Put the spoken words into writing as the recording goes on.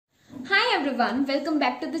everyone, welcome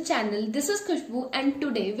back to the channel. This is Khushbu and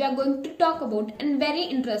today we are going to talk about a very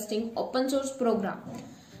interesting open source program.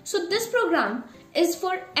 So this program is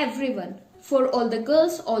for everyone, for all the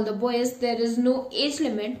girls, all the boys. There is no age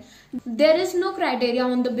limit. There is no criteria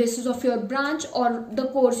on the basis of your branch or the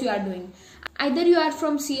course you are doing. Either you are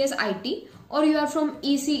from CSIT or you are from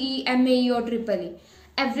ECE, MAE or EEE.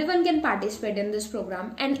 Everyone can participate in this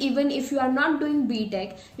program, and even if you are not doing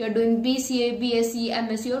BTech, you are doing BCA, BSc,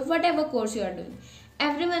 MSc or whatever course you are doing,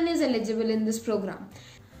 everyone is eligible in this program.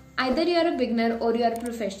 Either you are a beginner or you are a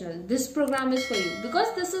professional, this program is for you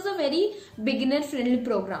because this is a very beginner friendly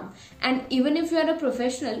program. And even if you are a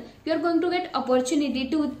professional, you are going to get opportunity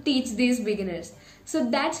to teach these beginners. So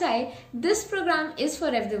that's why this program is for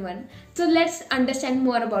everyone. So let's understand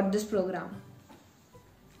more about this program.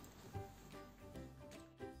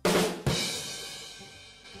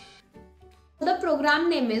 The program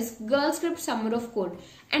name is GirlScript Summer of Code,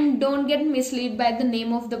 and don't get misled by the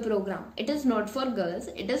name of the program. It is not for girls,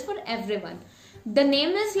 it is for everyone. The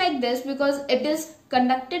name is like this because it is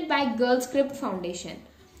conducted by GirlScript Foundation.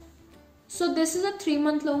 So this is a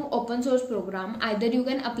 3-month long open source program. Either you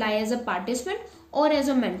can apply as a participant or as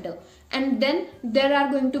a mentor, and then there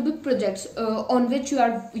are going to be projects on which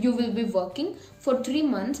you will be working for 3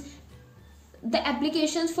 months. The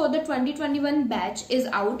applications for the 2021 batch is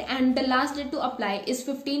out and the last date to apply is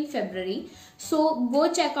 15 February. So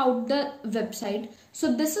go check out the website.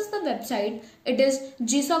 So this is the website. It is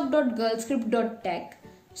GSsoc'21.girlscript.tech.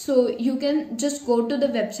 So you can just go to the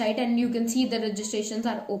website and you can see the registrations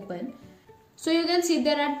are open. So you can see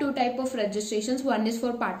there are 2 types of registrations. One is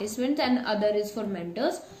for participants and other is for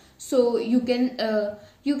mentors. So you can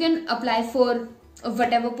apply for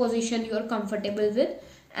whatever position you are comfortable with.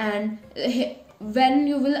 And when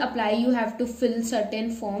you will apply, you have to fill certain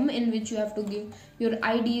form in which you have to give your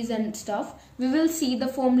IDs and stuff. We will see the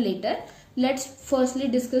form later. Let's firstly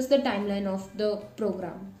discuss the timeline of the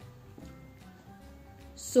program.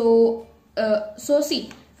 So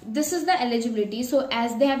see, this is the eligibility. So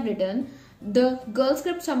as they have written, the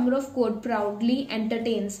GirlScript Summer of Code proudly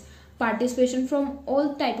entertains participation from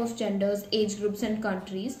all type of genders, age groups and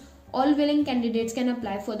countries. All willing candidates can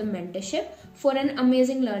apply for the mentorship for an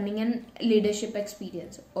amazing learning and leadership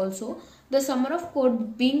experience. Also, the Summer of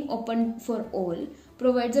Code, being open for all,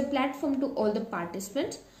 provides a platform to all the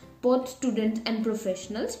participants, both students and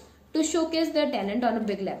professionals, to showcase their talent on a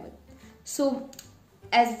big level. So,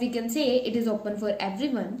 as we can say, it is open for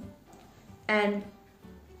everyone. And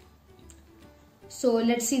so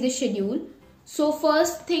let's see the schedule. So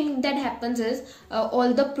first thing that happens is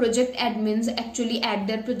all the project admins actually add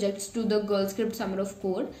their projects to the GirlScript Summer of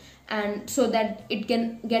Code, and so that it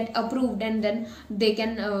can get approved, and then they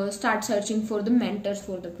can start searching for the mentors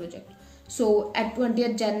for the project. So at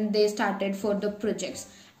 20th Jan they started for the projects,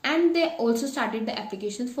 and they also started the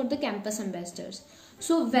applications for the campus ambassadors.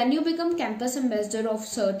 So when you become campus ambassador of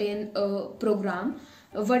certain program,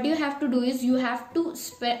 what you have to do is you have to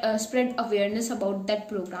spread awareness about that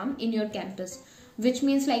program in your campus, which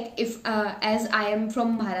means like if as I am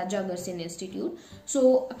from Maharaja Agharsin Institute,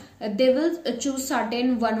 so they will choose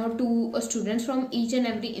certain 1 or 2 students from each and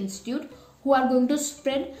every institute who are going to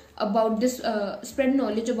spread about this spread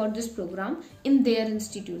knowledge about this program in their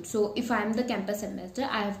institute. So if I am the campus ambassador,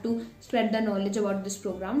 I have to spread the knowledge about this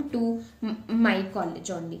program to my college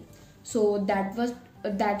only. So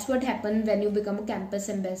that's what happened when you become a campus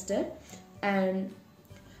ambassador. And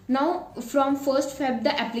now from 1st Feb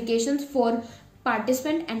the applications for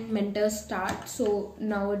participant and mentors start. So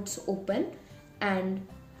now it's open and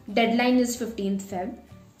deadline is 15th Feb,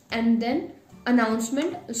 and then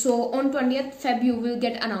announcement. So on 20th Feb you will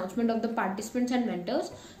get announcement of the participants and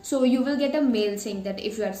mentors. So you will get a mail saying that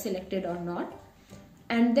if you are selected or not.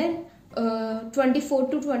 And then 24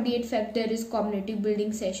 to 28 Feb there is community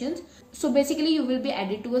building sessions. So basically you will be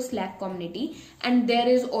added to a Slack community, and there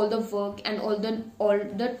is all the work and all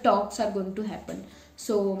the talks are going to happen.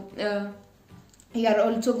 So you are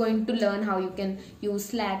also going to learn how you can use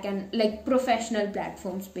Slack and like professional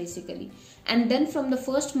platforms basically. And then from the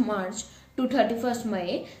 1st March to 31st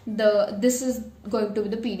May this is going to be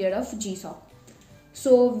the period of GSsoc.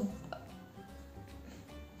 So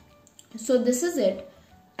this is it.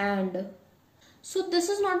 And so this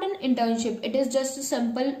is not an internship, it is just a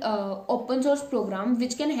simple open source program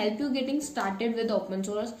which can help you getting started with open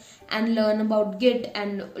source and learn about Git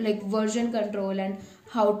and like version control and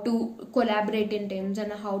how to collaborate in teams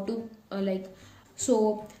and how to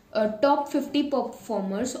top 50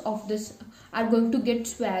 performers of this are going to get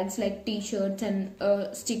swags like t-shirts and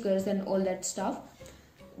stickers and all that stuff.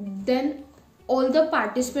 Then all the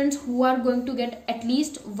participants who are going to get at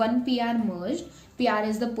least 1 PR merged, PR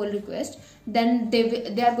is the pull request, then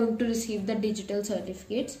they are going to receive the digital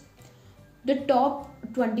certificates. The top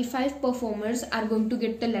 25 performers are going to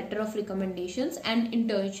get the letter of recommendations and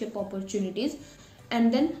internship opportunities,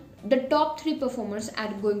 and then the top 3 performers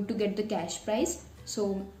are going to get the cash prize.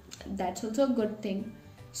 So that's also a good thing.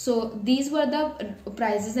 So these were the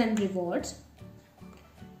prizes and rewards.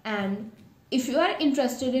 And if you are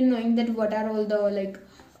interested in knowing that what are all the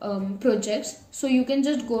projects, so you can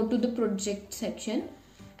just go to the project section,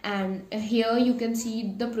 and here you can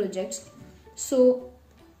see the projects. So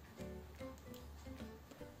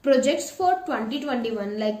projects for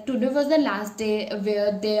 2021, like today was the last day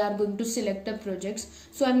where they are going to select the projects,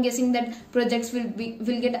 so I'm guessing that projects will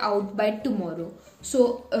get out by tomorrow.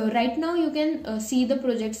 So right now you can see the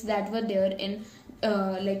projects that were there in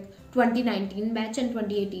 2019 batch and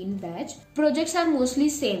 2018 batch. Projects are mostly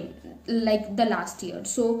same like the last year,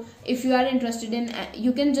 so if you are interested in,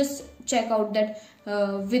 you can just check out that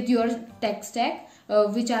with your tech stack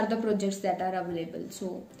which are the projects that are available.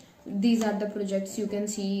 So these are the projects, you can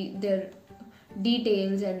see their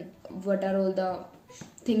details and what are all the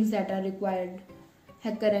things that are required.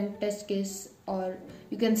 HackerRank test case, or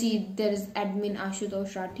you can see there is admin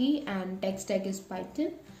Ashutosh Rathi and tech stack is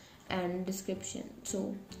Python and description.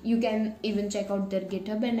 So you can even check out their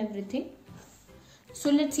GitHub and everything.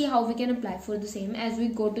 So let's see how we can apply for the same. As we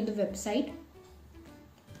go to the website,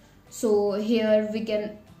 so here we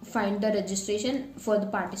can find the registration for the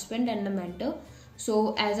participant and the mentor.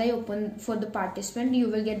 So as I open for the participant, you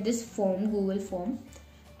will get this form, Google form,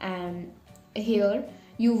 and here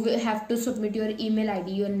you will have to submit your email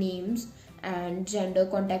ID, your names and gender,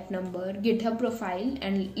 contact number, GitHub profile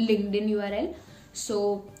and LinkedIn URL.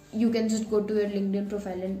 So you can just go to your LinkedIn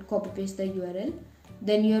profile and copy paste the URL,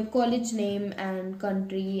 then your college name and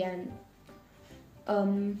country. And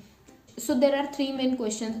so there are 3 main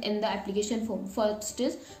questions in the application form. First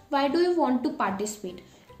is, why do you want to participate?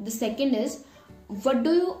 The second is, what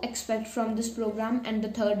do you expect from this program? And the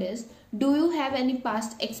third is, do you have any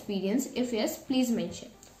past experience? If yes, please mention.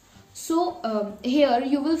 So here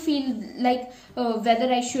you will feel like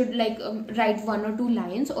whether I should write 1 or 2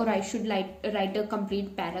 lines, or I should write a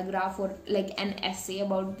complete paragraph or like an essay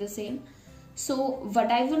about the same. So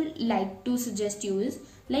what I would like to suggest you is,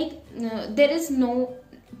 there is no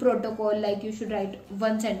protocol like you should write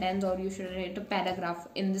 1 sentence or you should write a paragraph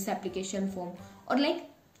in this application form, or like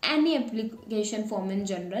any application form in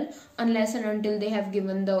general, unless and until they have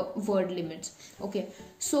given the word limits. Okay,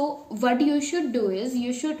 so what you should do is,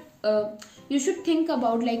 you should think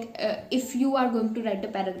about if you are going to write a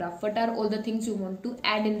paragraph, what are all the things you want to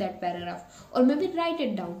add in that paragraph, or maybe write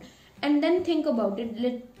it down and then think about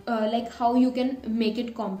it, how you can make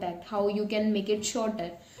it compact, how you can make it shorter.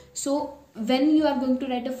 So when you are going to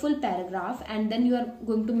write a full paragraph and then you are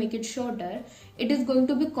going to make it shorter, it is going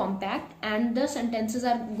to be compact and the sentences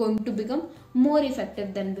are going to become more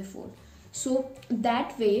effective than before. So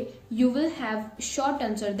that way you will have short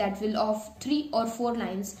answer that will of 3 or 4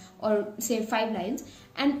 lines, or say 5 lines,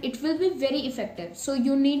 and it will be very effective. So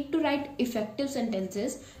you need to write effective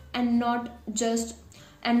sentences and not just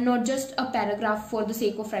a paragraph for the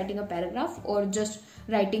sake of writing a paragraph, or just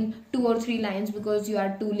writing 2 or 3 lines because you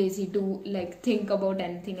are too lazy to think about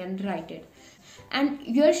anything and write it. And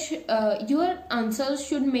your answers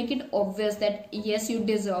should make it obvious that yes, you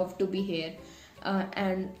deserve to be here.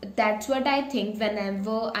 And that's what I think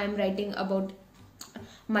whenever I'm writing about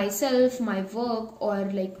myself, my work,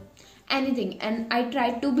 or anything, and I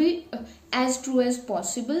try to be as true as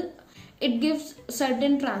possible. It gives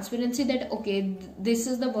certain transparency that okay, this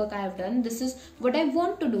is the work I have done, this is what I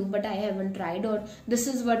want to do but I haven't tried, or this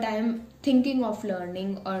is what I am thinking of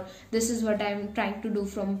learning, or this is what I am trying to do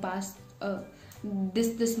from past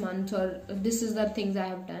this month, or this is the things I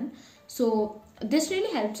have done. So this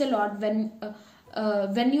really helps a lot when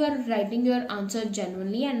you are writing your answer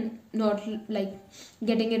genuinely and not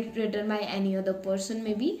getting it written by any other person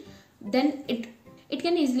maybe, then it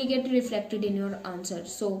can easily get reflected in your answer.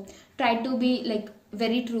 So try to be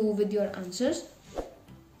very true with your answers.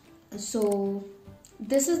 So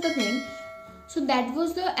this is the thing. So that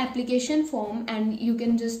was the application form, and you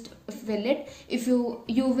can just fill it. If you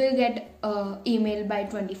will get email by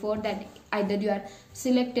 24 that either you are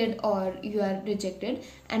selected or you are rejected,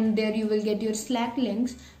 and there you will get your Slack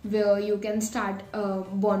links where you can start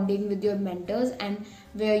bonding with your mentors, and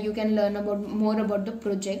where you can learn more about the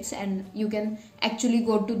projects, and you can actually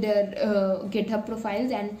go to their GitHub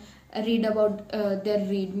profiles and read about their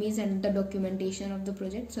readmes and the documentation of the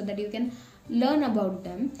project, so that you can learn about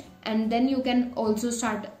them. And then you can also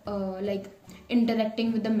start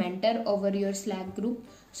interacting with the mentor over your Slack group.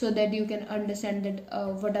 so that you can understand that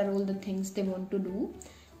what are all the things they want to do.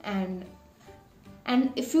 And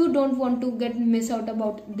if you don't want to miss out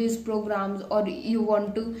about these programs, or you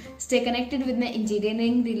want to stay connected with my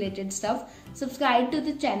engineering related stuff, subscribe to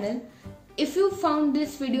the channel. If you found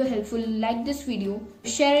this video helpful, like this video,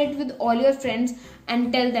 share it with all your friends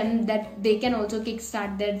and tell them that they can also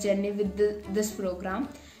kickstart their journey with this program.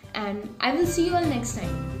 And I will see you all next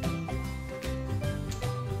time.